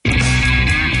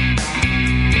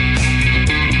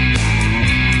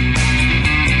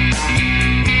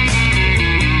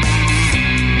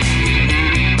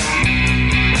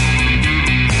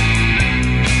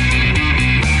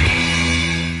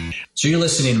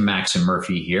listening to Max and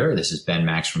Murphy here. This is Ben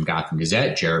Max from Gotham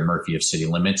Gazette. Jared Murphy of City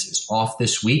Limits is off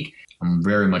this week. I'm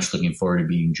very much looking forward to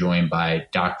being joined by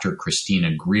Dr.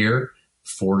 Christina Greer,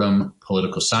 Fordham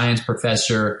political science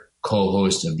professor,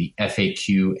 co-host of the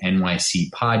FAQ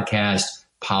NYC podcast,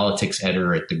 politics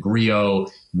editor at The Grio,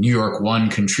 New York One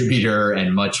contributor,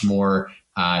 and much more.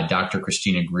 Dr.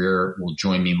 Christina Greer will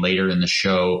join me later in the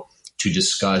show to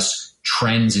discuss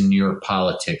trends in New York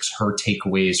politics, her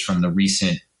takeaways from the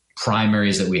recent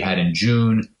primaries that we had in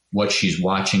June, what she's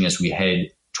watching as we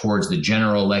head towards the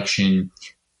general election,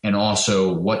 and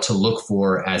also what to look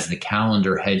for as the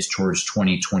calendar heads towards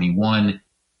 2021.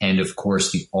 And of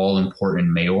course, the all-important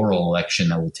mayoral election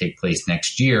that will take place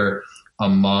next year,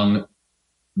 among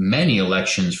many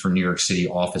elections for New York City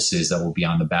offices that will be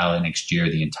on the ballot next year.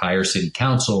 The entire city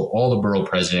council, all the borough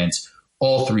presidents,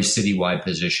 all three citywide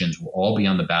positions will all be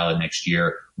on the ballot next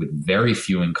year, with very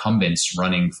few incumbents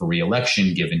running for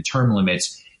re-election given term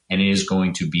limits. And it is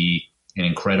going to be an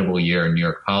incredible year in New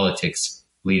York politics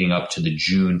leading up to the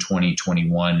June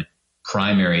 2021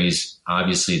 primaries.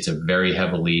 Obviously, it's a very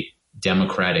heavily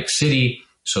Democratic city.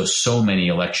 So many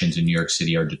elections in New York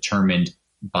City are determined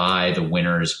by the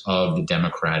winners of the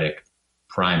Democratic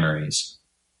primaries.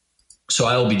 So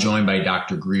I will be joined by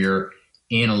Dr. Greer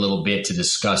in a little bit to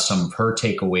discuss some of her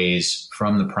takeaways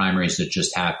from the primaries that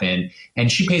just happened. And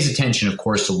she pays attention, of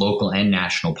course, to local and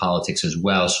national politics as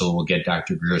well. So we'll get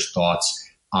Dr. Greer's thoughts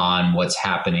on what's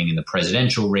happening in the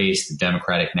presidential race, the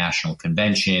Democratic National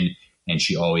Convention. And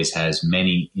she always has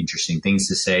many interesting things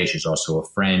to say. She's also a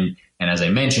friend. And as I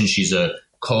mentioned, she's a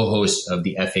co-host of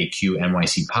the FAQ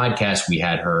NYC podcast. We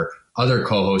had her other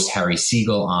co-host, Harry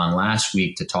Siegel, on last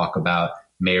week to talk about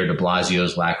Mayor de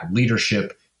Blasio's lack of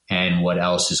leadership and what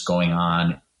else is going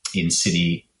on in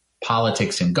city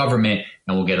politics and government.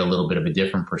 And we'll get a little bit of a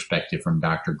different perspective from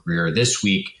Dr. Greer this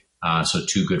week. So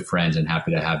two good friends, and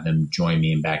happy to have them join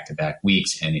me in back-to-back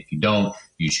weeks. And if you don't,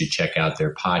 you should check out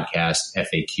their podcast,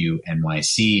 FAQ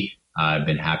NYC. I've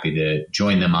been happy to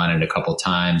join them on it a couple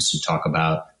times to talk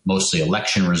about mostly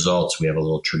election results. We have a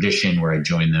little tradition where I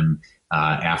join them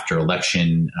after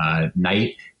election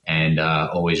night, and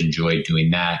always enjoyed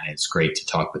doing that. And it's great to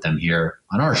talk with them here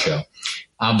on our show.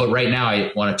 But right now,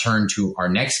 I want to turn to our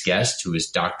next guest, who is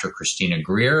Dr. Christina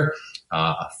Greer,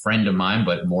 a friend of mine,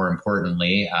 but more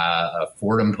importantly, a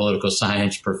Fordham political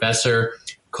science professor,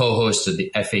 co-host of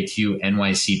the FAQ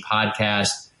NYC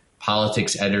podcast,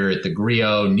 politics editor at The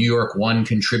Grio, New York One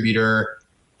contributor.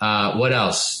 What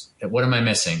else? What am I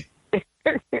missing?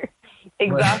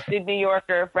 Exhausted New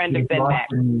Yorker, friend of Ben Max.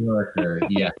 New Yorker,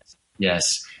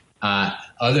 yes.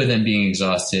 Other than being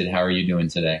exhausted, how are you doing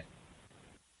today?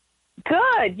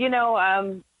 Good.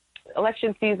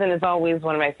 Election season is always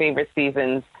one of my favorite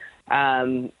seasons.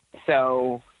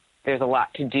 So there's a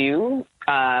lot to do,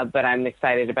 but I'm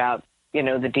excited about, the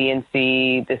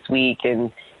DNC this week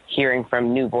and hearing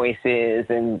from new voices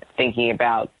and thinking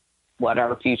about what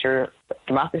our future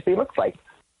democracy looks like.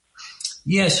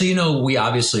 Yeah, so, we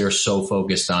obviously are so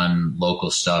focused on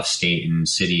local stuff, state and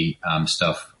city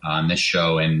stuff on this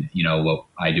show. And, what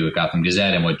I do at Gotham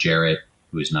Gazette and what Jarrett,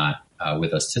 who is not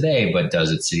with us today, but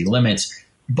does at City Limits.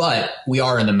 But we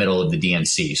are in the middle of the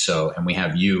DNC, and we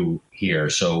have you here.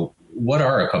 So what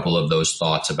are a couple of those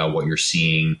thoughts about what you're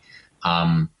seeing?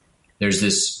 There's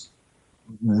this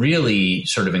really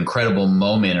sort of incredible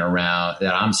moment around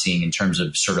that I'm seeing in terms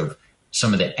of sort of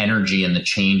some of the energy and the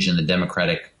change in the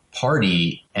Democratic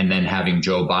Party, and then having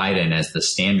Joe Biden as the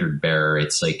standard bearer.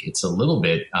 It's a little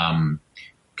bit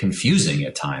confusing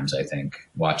at times, I think,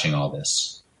 watching all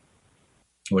this.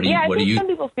 What do you? Some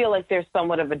people feel like there's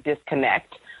somewhat of a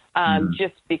disconnect,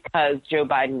 just because Joe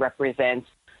Biden represents,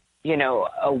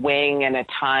 a wing and a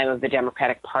time of the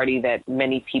Democratic Party that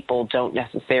many people don't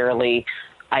necessarily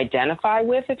identify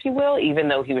with, if you will, even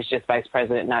though he was just vice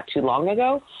president not too long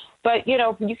ago. But,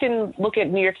 you can look at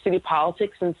New York City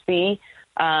politics and see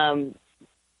the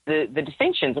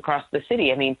distinctions across the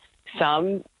city. I mean,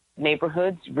 some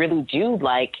neighborhoods really do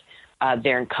like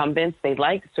their incumbents. They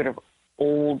like sort of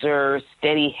older,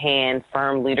 steady hand,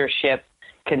 firm leadership,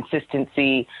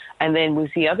 consistency. And then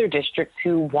we see other districts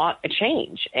who want a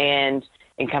change, and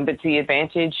incumbency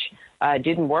advantage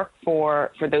didn't work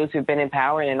for those who've been in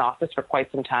power and in office for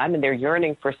quite some time, and they're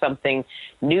yearning for something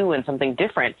new and something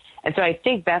different. And so I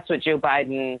think that's what Joe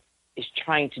Biden is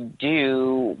trying to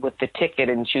do with the ticket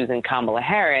and choosing Kamala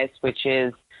Harris, which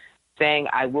is saying,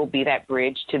 I will be that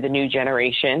bridge to the new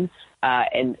generation.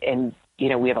 And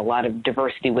we have a lot of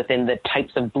diversity within the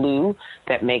types of blue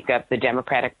that make up the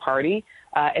Democratic Party.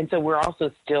 And so we're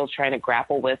also still trying to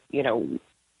grapple with,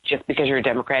 just because you're a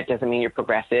Democrat doesn't mean you're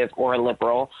progressive or a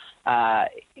liberal.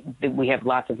 We have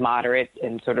lots of moderate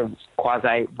and sort of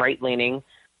quasi right-leaning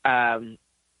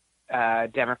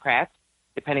Democrats,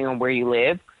 depending on where you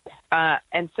live.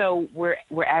 And so we're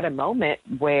at a moment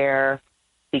where,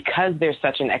 because there's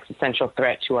such an existential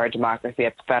threat to our democracy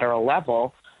at the federal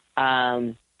level,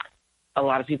 a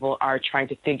lot of people are trying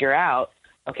to figure out,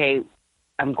 okay,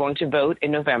 I'm going to vote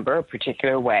in November a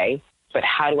particular way, but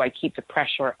how do I keep the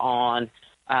pressure on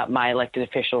my elected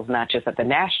officials, not just at the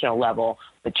national level,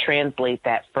 but translate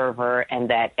that fervor and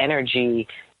that energy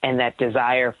and that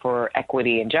desire for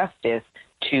equity and justice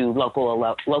to local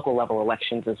level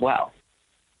elections as well.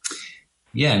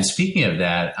 Yeah, and speaking of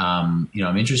that, I'm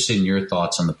interested in your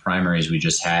thoughts on the primaries we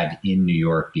just had in New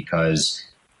York, because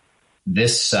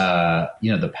this,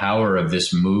 the power of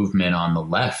this movement on the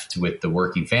left with the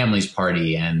Working Families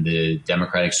Party and the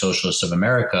Democratic Socialists of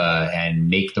America and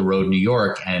Make the Road New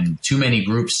York, and too many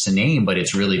groups to name, but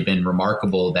it's really been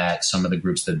remarkable that some of the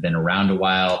groups that have been around a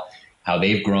while, how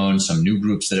they've grown, some new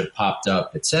groups that have popped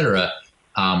up, et cetera,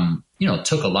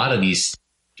 took a lot of these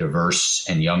diverse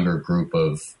and younger group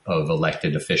of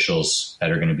elected officials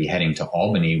that are going to be heading to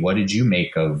Albany. What did you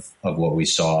make of what we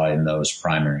saw in those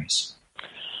primaries?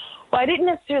 Well, I didn't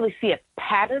necessarily see a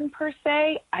pattern per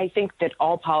se. I think that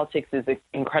all politics is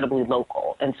incredibly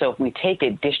local. And so if we take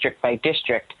it district by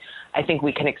district, I think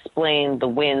we can explain the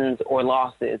wins or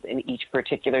losses in each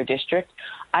particular district.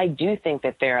 I do think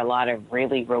that there are a lot of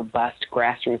really robust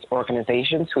grassroots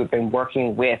organizations who have been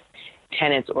working with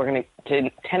tenants,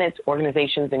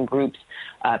 organizations and groups,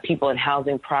 people in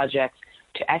housing projects,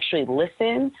 to actually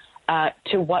listen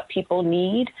to what people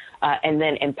need and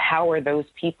then empower those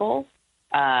people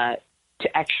to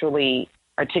actually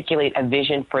articulate a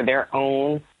vision for their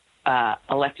own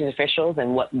elected officials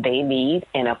and what they need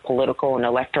in a political and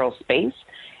electoral space.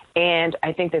 And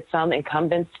I think that some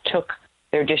incumbents took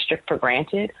their district for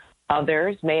granted.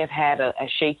 Others may have had a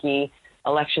shaky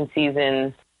election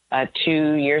season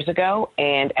 2 years ago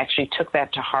and actually took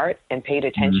that to heart and paid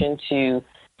attention to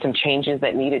some changes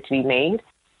that needed to be made.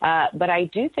 But I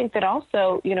do think that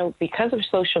also, because of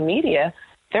social media,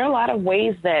 there are a lot of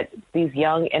ways that these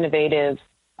young, innovative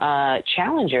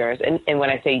challengers, and when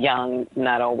I say young,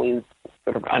 not always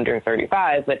sort of under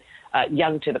 35, but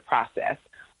young to the process,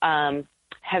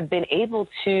 have been able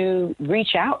to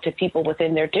reach out to people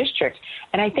within their district.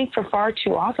 And I think for far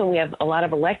too often, we have a lot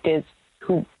of electeds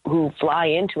who fly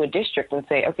into a district and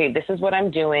say, okay, this is what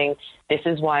I'm doing. This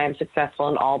is why I'm successful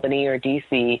in Albany or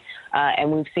DC.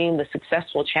 And we've seen the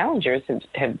successful challengers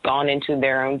have gone into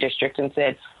their own district and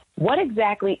said, what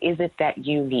exactly is it that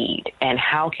you need? And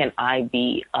how can I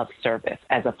be of service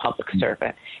as a public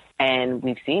servant? And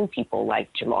we've seen people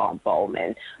like Jamal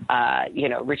Bowman,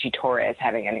 Richie Torres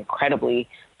having an incredibly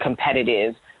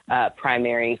competitive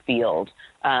primary field,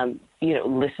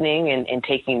 listening and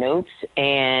taking notes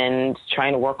and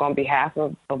trying to work on behalf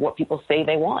of what people say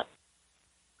they want.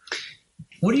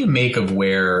 What do you make of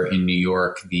where in New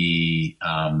York the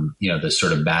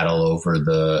sort of battle over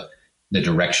the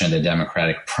direction of the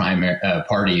Democratic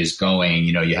Party is going?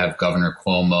 You have Governor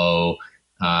Cuomo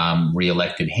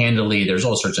reelected handily. There's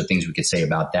all sorts of things we could say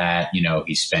about that.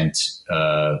 He spent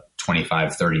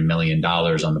 $25-30 million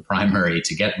on the primary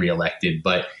to get reelected,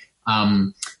 but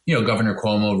Governor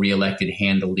Cuomo reelected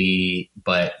handily,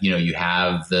 but, you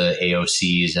have the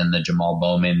AOCs and the Jamal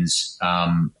Bowmans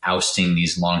ousting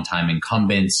these longtime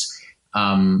incumbents.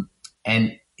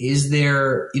 And is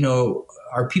there,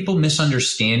 are people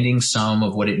misunderstanding some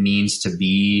of what it means to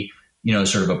be,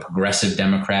 sort of a progressive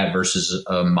Democrat versus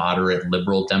a moderate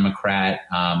liberal Democrat?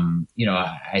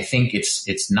 I think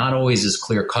it's not always as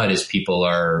clear cut as people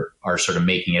are sort of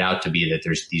making it out to be, that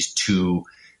there's these two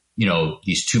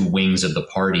wings of the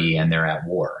party and they're at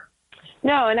war.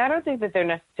 No, and I don't think that they're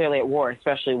necessarily at war,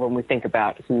 especially when we think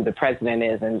about who the president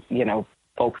is and,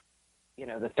 folks,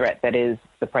 the threat that is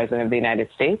the president of the United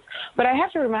States. But I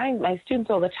have to remind my students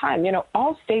all the time,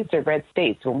 all states are red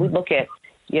states. When we look at,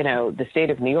 the state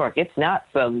of New York, it's not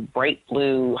some bright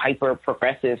blue, hyper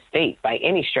progressive state by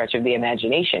any stretch of the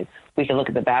imagination. We can look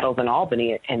at the battles in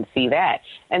Albany and see that.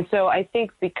 And so I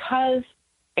think because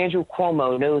Andrew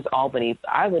Cuomo knows Albany,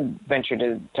 I would venture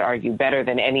to argue, better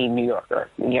than any New Yorker.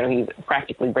 He's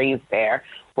practically raised there,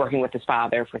 working with his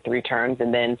father for 3 terms,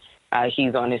 and then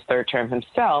he's on his 3rd term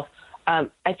himself.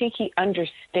 I think he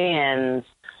understands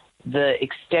the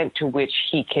extent to which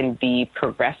he can be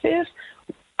progressive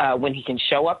when he can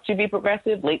show up to be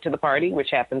progressive, late to the party, which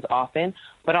happens often,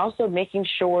 but also making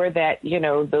sure that,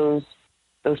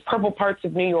 those purple parts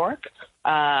of New York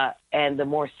and the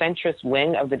more centrist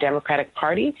wing of the Democratic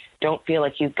Party don't feel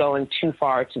like he's going too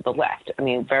far to the left. I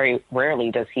mean, very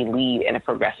rarely does he lead in a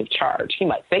progressive charge. He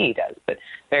might say he does, but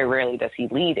very rarely does he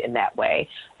lead in that way.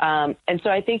 And so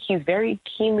I think he's very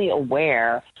keenly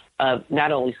aware of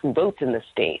not only who votes in the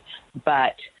state,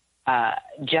 but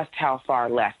just how far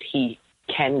left he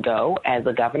can go as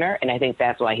a governor. And I think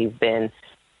that's why he's been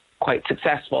quite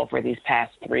successful for these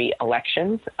past 3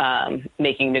 elections,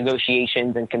 making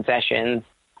negotiations and concessions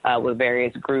with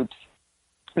various groups,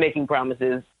 making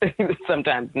promises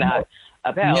sometimes not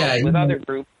upheld with other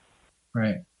groups.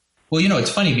 Right. Well,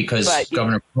 it's funny because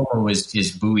Governor Cuomo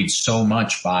is buoyed so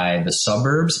much by the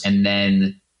suburbs and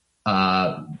then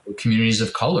communities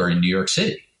of color in New York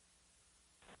City.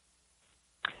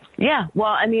 Yeah. Well,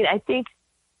 I mean, I think,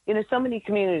 so many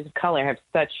communities of color have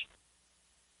such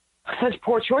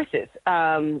poor choices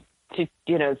when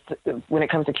it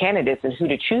comes to candidates and who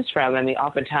to choose from. I mean,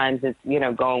 oftentimes it's,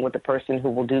 going with the person who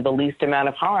will do the least amount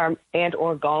of harm and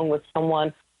or going with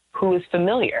someone who is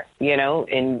familiar,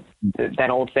 in that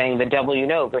old saying, the devil you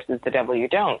know versus the devil you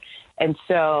don't. And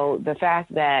so the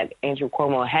fact that Andrew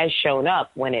Cuomo has shown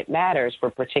up when it matters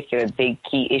for particular big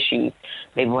key issues,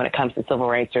 maybe when it comes to civil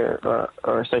rights or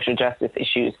social justice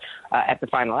issues at the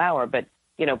final hour, but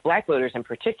Black voters in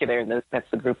particular, and that's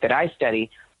the group that I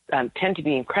study, tend to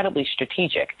be incredibly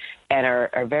strategic and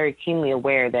are very keenly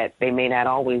aware that they may not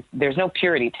always, there's no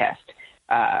purity test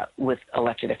with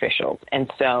elected officials.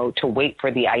 And so to wait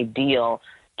for the ideal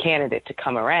candidate to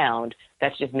come around,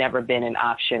 that's just never been an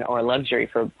option or a luxury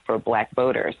for Black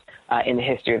voters in the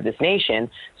history of this nation.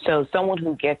 So someone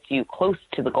who gets you close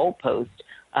to the goalpost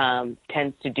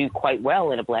tends to do quite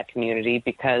well in a Black community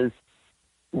because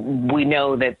we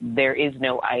know that there is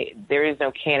no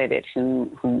candidate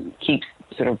who keeps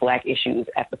sort of Black issues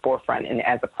at the forefront and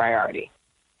as a priority.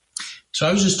 So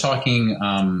I was just talking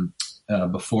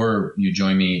before you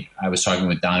joined me. I was talking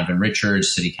with Donovan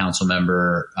Richards, city council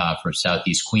member from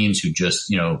Southeast Queens, who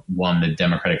just won the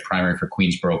Democratic primary for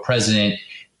Queensborough president,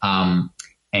 and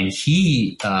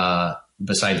he.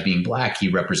 Besides being Black, he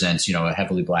represents a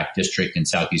heavily Black district in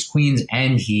Southeast Queens,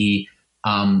 and he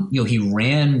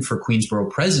ran for Queensborough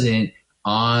president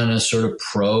on a sort of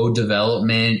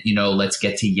pro-development, let's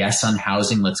get to yes on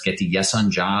housing, let's get to yes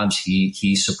on jobs.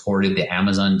 He supported the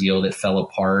Amazon deal that fell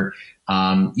apart.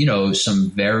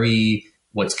 Some very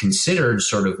what's considered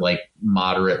sort of like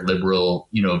moderate liberal,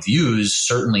 views,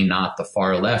 certainly not the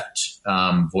far left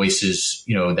voices,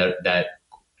 that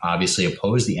obviously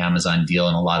oppose the Amazon deal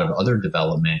and a lot of other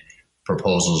development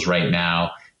proposals right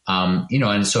now.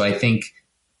 And so I think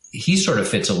he sort of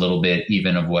fits a little bit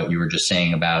even of what you were just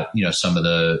saying about, some of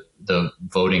the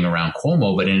voting around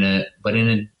Cuomo, but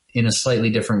in a slightly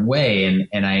different way.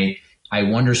 And I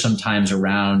wonder sometimes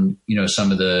around,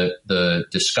 some of the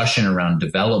discussion around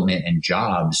development and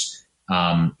jobs,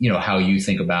 how you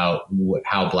think about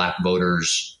how Black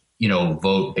voters,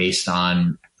 vote based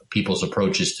on people's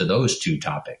approaches to those two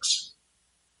topics.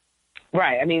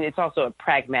 Right. I mean, it's also a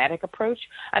pragmatic approach.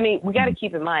 I mean, we got to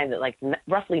keep in mind that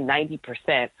roughly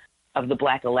 90% of the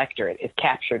Black electorate is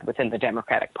captured within the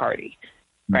Democratic Party,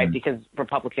 right? Mm-hmm. Because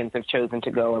Republicans have chosen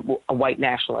to go a white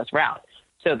nationalist route.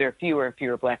 So there are fewer and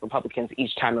fewer Black Republicans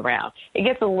each time around. It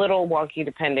gets a little wonky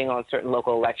depending on certain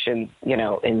local elections,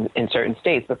 in certain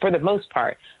states. But for the most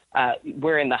part,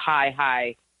 we're in the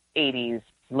high 80s,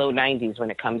 low 90s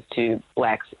when it comes to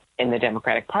Blacks in the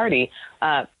Democratic Party.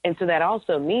 And so that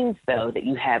also means, though, that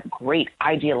you have great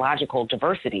ideological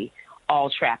diversity all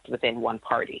trapped within one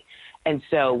party. And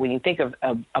so when you think of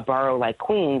a borough like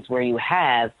Queens, where you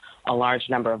have a large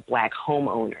number of Black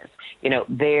homeowners,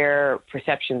 their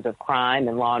perceptions of crime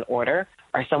and law and order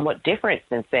are somewhat different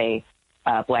than, say,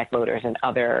 Black voters in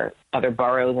other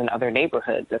boroughs and other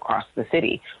neighborhoods across the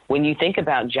city. When you think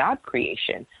about job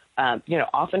creation,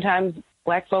 oftentimes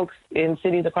Black folks in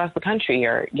cities across the country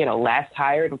are, last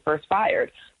hired and first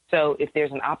fired. So if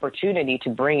there's an opportunity to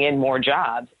bring in more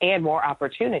jobs and more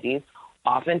opportunities,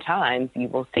 oftentimes you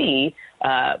will see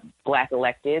Black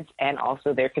electeds and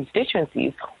also their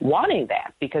constituencies wanting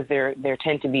that because there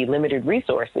tend to be limited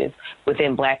resources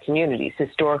within Black communities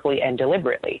historically and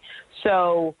deliberately.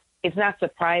 So it's not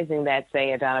surprising that,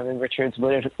 say, a Donovan Richards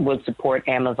would support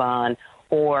Amazon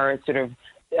or sort of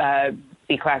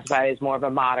be classified as more of a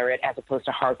moderate as opposed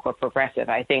to hardcore progressive.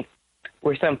 I think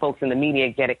where some folks in the media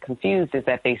get it confused is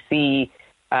that they see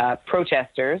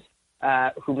protesters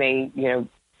who may,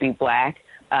 be Black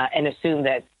and assume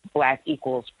that Black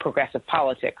equals progressive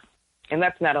politics. And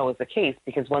that's not always the case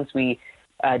because once we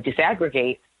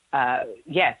disaggregate,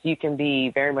 yes, you can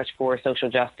be very much for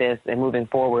social justice and moving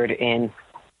forward in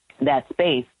that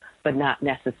space, but not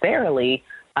necessarily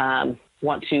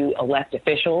want to elect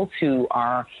officials who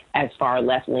are as far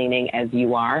left-leaning as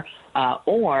you are,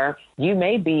 or you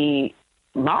may be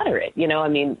moderate.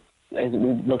 As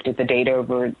we've looked at the data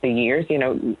over the years,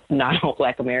 not all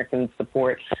Black Americans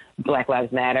support Black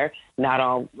Lives Matter. Not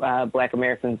all Black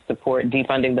Americans support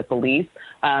defunding the police.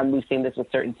 We've seen this with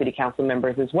certain city council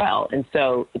members as well. And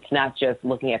so it's not just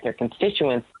looking at their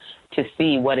constituents to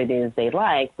see what it is they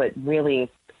like, but really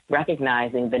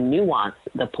recognizing the nuance,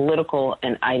 the political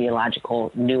and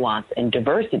ideological nuance and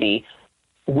diversity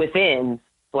within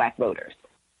Black voters.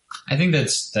 I think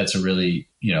that's a really,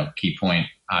 key point,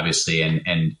 obviously.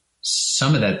 And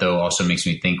some of that, though, also makes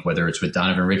me think whether it's with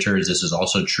Donovan Richards, this is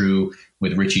also true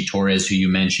with Richie Torres, who you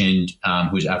mentioned,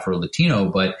 who's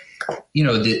Afro-Latino. But,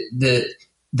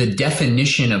 the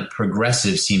definition of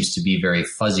progressive seems to be very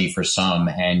fuzzy for some.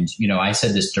 And, I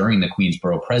said this during the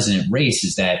Queensboro president race,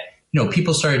 is that,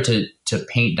 people started to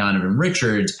paint Donovan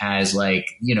Richards as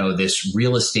this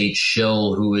real estate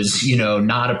shill who was,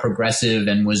 not a progressive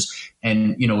and was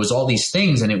all these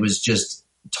things. And it was just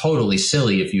totally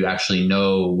silly if you actually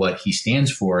know what he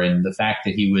stands for. And the fact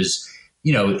that he was,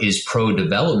 is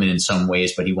pro-development in some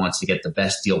ways, but he wants to get the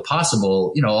best deal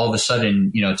possible, all of a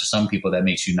sudden, to some people that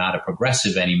makes you not a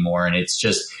progressive anymore. And it's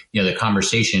just, the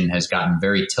conversation has gotten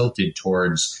very tilted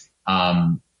towards,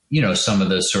 some of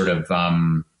the sort of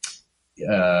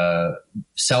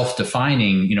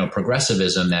self-defining,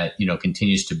 progressivism that,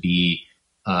 continues to be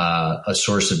a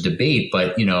source of debate.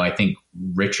 But, I think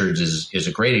Richards is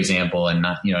a great example, and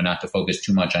not to focus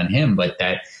too much on him, but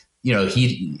that,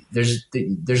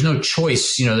 there's no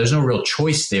choice, there's no real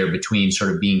choice there between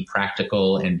sort of being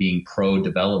practical and being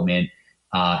pro-development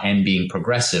and being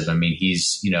progressive. I mean,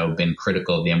 he's, been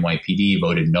critical of the NYPD,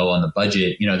 voted no on the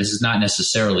budget. This is not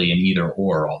necessarily an either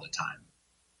or all the time.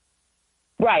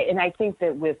 Right. And I think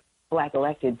that with Black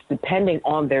electeds, depending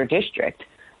on their district,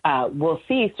 we'll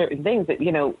see certain things that,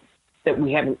 that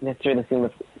we haven't necessarily seen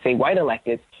with, say, white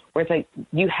electeds, where it's like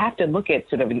you have to look at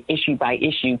sort of an issue by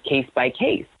issue, case by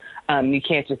case. You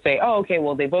can't just say, oh, okay,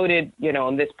 well, they voted,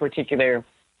 on this particular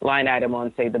line item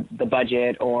on, say, the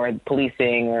budget or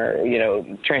policing or,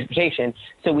 transportation.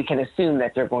 So we can assume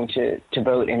that they're going to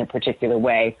vote in a particular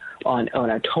way on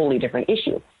a totally different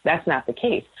issue. That's not the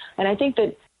case. And I think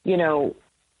that,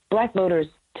 Black voters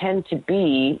tend to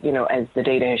be, as the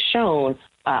data has shown,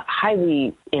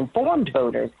 highly informed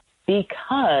voters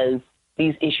because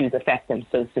these issues affect them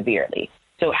so severely.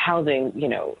 So housing,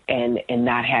 and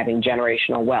not having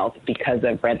generational wealth because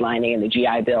of redlining and the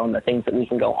GI Bill and the things that we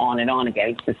can go on and on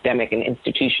again, systemic and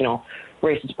institutional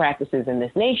racist practices in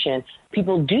this nation,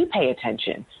 people do pay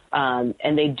attention.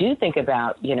 And they do think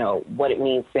about, what it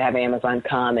means to have Amazon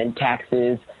come and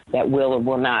taxes that will or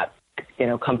will not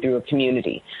come through a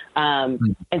community.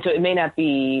 And so it may not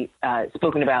be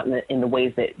spoken about in the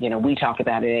ways that, we talk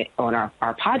about it on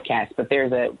our podcast, but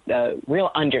there's a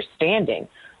real understanding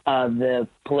of the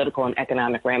political and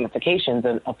economic ramifications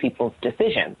of people's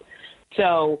decisions.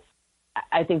 So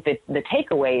I think that the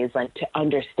takeaway is to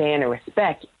understand and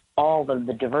respect all of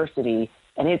the diversity,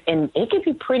 and it can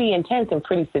be pretty intense and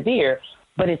pretty severe,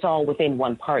 but it's all within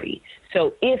one party.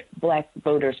 So if Black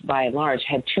voters, by and large,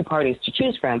 had two parties to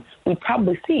choose from, we'd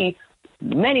probably see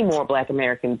many more Black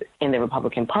Americans in the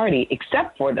Republican Party,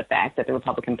 except for the fact that the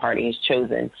Republican Party has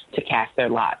chosen to cast their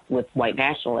lot with white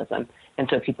nationalism. And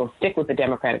so people stick with the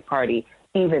Democratic Party,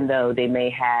 even though they may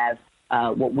have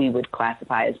what we would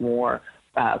classify as more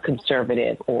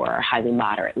conservative or highly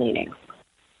moderate leaning.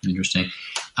 Interesting.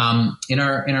 In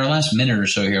our last minute or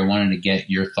so here, I wanted to get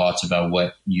your thoughts about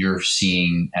what you're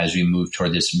seeing as we move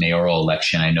toward this mayoral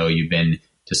election. I know you've been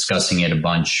discussing it a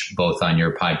bunch, both on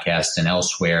your podcast and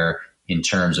elsewhere, in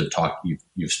terms of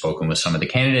you've spoken with some of the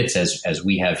candidates as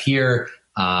we have here.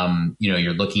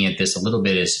 You're looking at this a little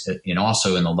bit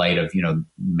also in the light of,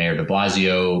 Mayor de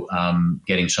Blasio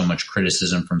getting so much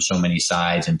criticism from so many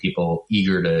sides and people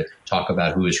eager to talk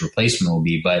about who his replacement will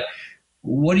be. But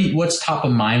what's top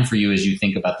of mind for you as you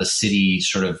think about the city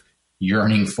sort of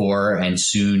yearning for and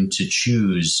soon to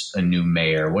choose a new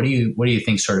mayor? What do you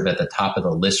think sort of at the top of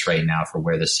the list right now for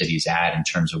where the city's at in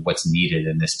terms of what's needed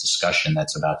in this discussion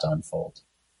that's about to unfold?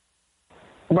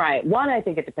 Right. One, I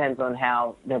think it depends on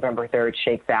how November 3rd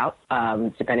shakes out,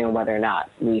 depending on whether or not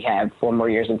we have 4 more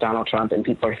years of Donald Trump and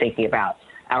people are thinking about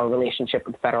our relationship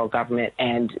with the federal government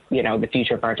and, the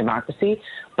future of our democracy.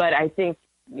 But I think,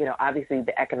 obviously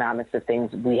the economics of things,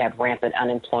 we have rampant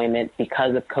unemployment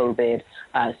because of COVID.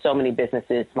 So many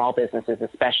businesses, small businesses,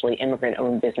 especially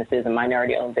immigrant-owned businesses and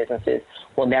minority-owned businesses,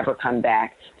 will never come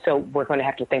back. So we're going to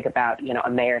have to think about, a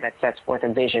mayor that sets forth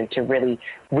a vision to really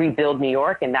rebuild New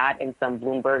York and not in some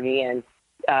Bloombergian,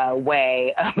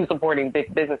 way of supporting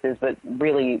big businesses, but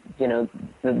really,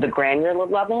 the granular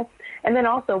level. And then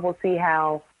also we'll see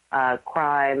how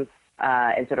crime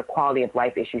and sort of quality of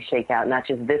life issues shake out, not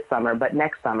just this summer, but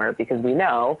next summer, because we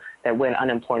know that when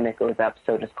unemployment goes up,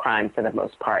 so does crime for the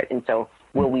most part. And so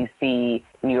will we see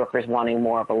New Yorkers wanting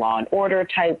more of a law and order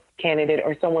type candidate,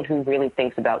 or someone who really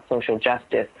thinks about social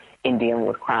justice in dealing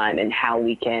with crime and how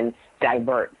we can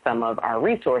divert some of our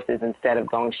resources instead of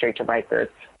going straight to Rikers,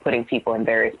 putting people in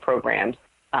various programs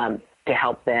to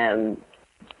help them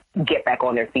get back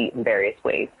on their feet in various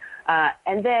ways.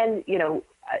 And then,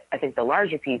 I think the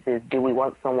larger piece is, do we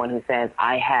want someone who says,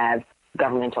 I have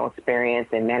governmental experience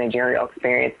and managerial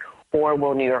experience, or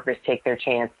will New Yorkers take their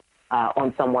chance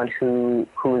on someone who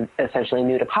is essentially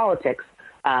new to politics,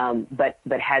 but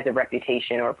has a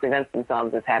reputation or presents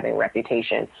themselves as having a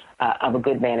reputation of a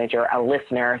good manager, a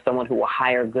listener, someone who will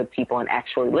hire good people and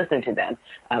actually listen to them.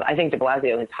 I think de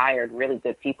Blasio has hired really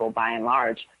good people by and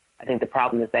large. I think the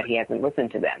problem is that he hasn't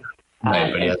listened to them.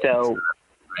 Right, right.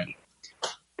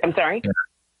 I'm sorry? Yeah.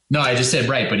 No, I just said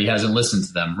right, but he hasn't listened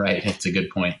to them. Right. It's a good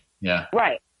point. Yeah.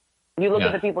 Right. You look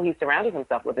at the people he surrounded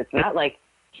himself with. It's not like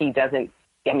he doesn't.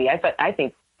 I mean, I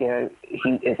think,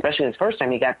 he, especially his first time,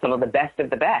 he got some of the best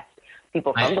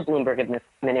people from the Bloomberg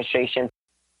administration.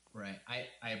 Right.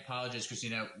 I apologize,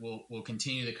 Christina. We'll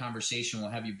continue the conversation.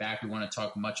 We'll have you back. We want to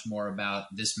talk much more about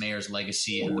this mayor's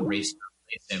legacy and the race to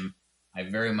replace him. I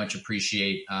very much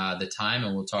appreciate the time,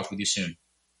 and we'll talk with you soon.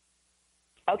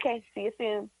 Okay. See you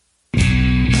soon.